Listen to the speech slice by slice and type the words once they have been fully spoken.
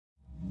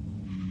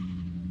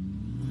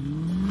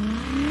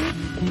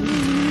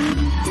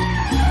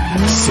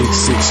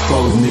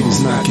664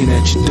 niggas knocking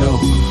at your door.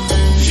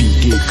 Feet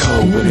get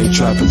cold when they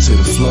dropping to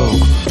the floor.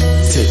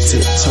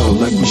 Tip-toe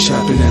like we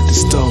shopping at the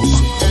store.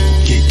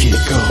 Get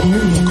go.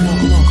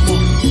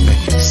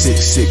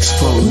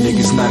 664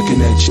 niggas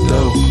knocking at your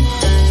door.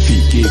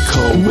 Feet get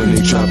cold when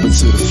they dropping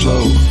to the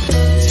floor.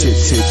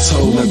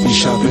 Tip-toe like we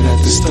shopping at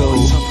the store.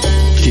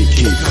 Get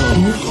go.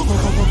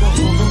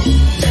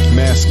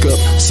 Mask up,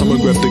 someone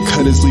grab the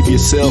cutters, leave your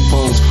cell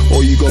phones,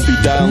 or you gon' be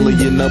dialing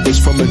your numbers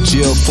from a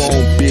jail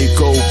phone. Big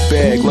old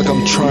bag, like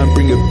I'm trying to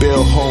bring a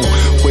bill home.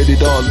 Weighed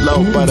it all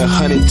out, by the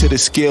 100 to the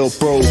scale,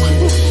 bro.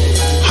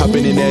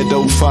 Hopping in that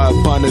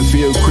 05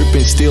 Bonneville,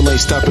 gripping, still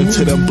ain't stopping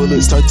till them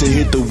bullets start to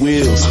hit the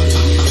wheels.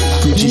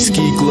 Gucci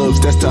ski gloves,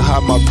 that's to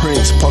hide my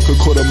prints. Park a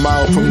quarter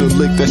mile from the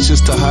lick, that's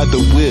just to hide the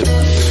whip.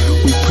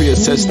 We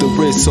pre-assess the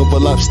risk over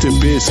lobster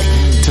bisque.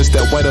 Test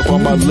that white up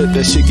on my lip,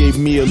 that shit gave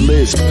me a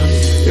lisp.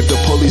 If the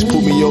police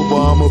pull me over,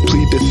 I'ma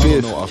plead the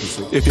fifth.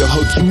 If your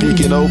hoe keep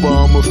peeking over,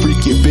 I'ma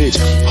freak your bitch.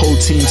 Whole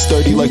team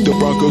sturdy like the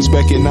Broncos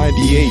back in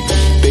 98.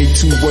 They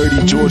too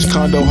wordy, George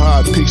Condo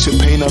high, picture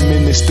paint, I'm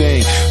in this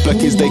thing.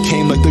 Black as they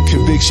came like the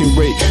conviction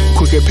rate.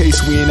 Quicker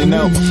pace, we in and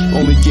out,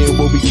 only getting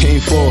what we came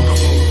for.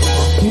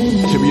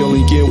 Here we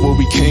only get what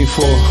we came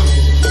for.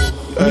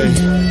 Ay.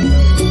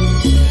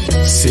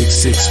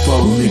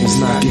 664 niggas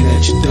knocking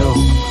at your door.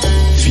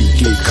 Feet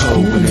get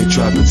cold when they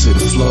dropping to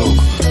the floor.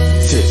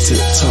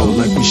 Tip-toe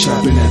like we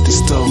shopping at the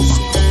store.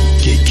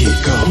 Get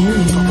go.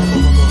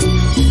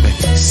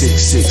 Ay.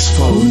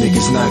 664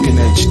 niggas knocking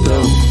at your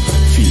door.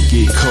 Feet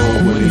get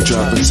cold when they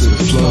dropping to the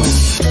floor.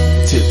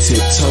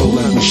 Tip-toe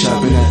like we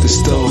shopping at the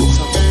store.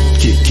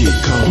 Get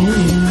go.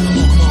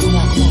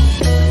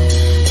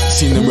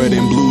 Seen them red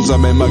and blues,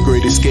 I'm at my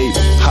great escape.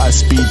 High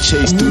speed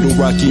chase through the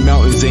Rocky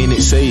Mountains, ain't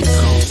it safe?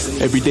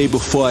 Every day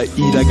before I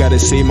eat, I gotta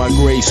say my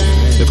grace.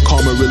 If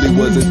karma really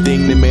was a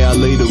thing, then may I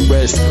lay the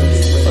rest.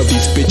 Of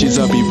these bitches,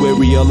 I'll be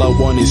wary, all I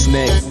want is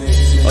neck.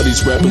 All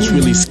these rappers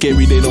really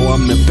scary, they know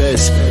I'm the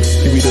best.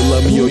 You either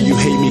love me or you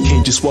hate me,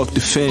 can't just walk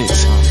the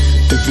fence.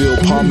 DeVille,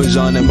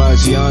 Parmesan, and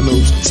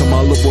Maggiano's. Some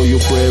olive oil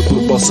bread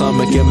with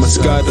balsamic and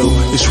Moscato.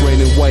 It's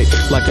raining white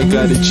like I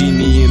got a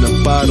genie in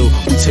a bottle.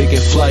 We taking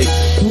flight,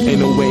 ain't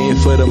no waiting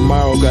for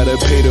tomorrow. Gotta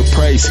pay the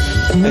price,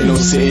 ain't no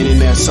sitting in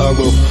that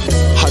sorrow.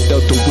 Hopped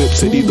out the whip,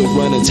 said either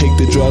run or take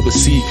the driver's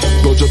seat.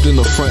 Bro jumped in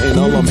the front and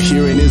all I'm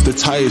hearing is the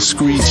tires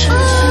screech.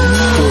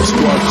 4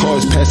 squad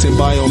cars passing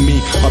by on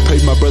me. I pray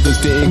my brothers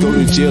didn't go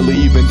to jail or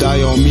even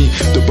die on me.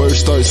 The birds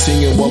start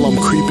singing while I'm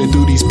creeping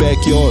through these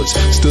backyards.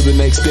 Still the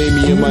next day,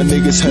 me and my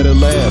niggas had a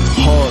laugh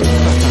hard.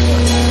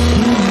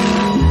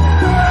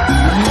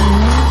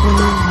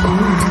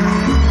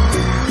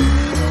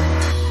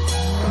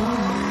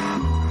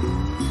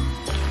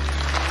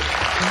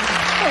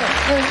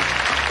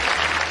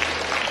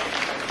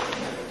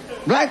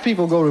 Black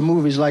people go to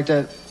movies like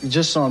that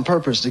just on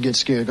purpose to get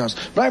scared, because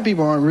black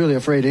people aren't really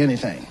afraid of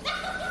anything.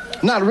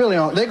 Not really.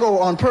 They go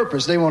on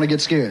purpose. They want to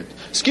get scared.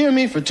 Scare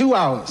me for 2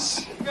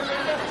 hours.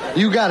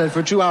 You got it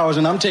for 2 hours,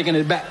 and I'm taking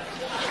it back.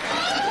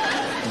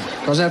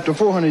 Because after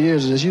 400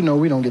 years of this, you know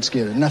we don't get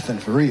scared of nothing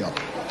for real.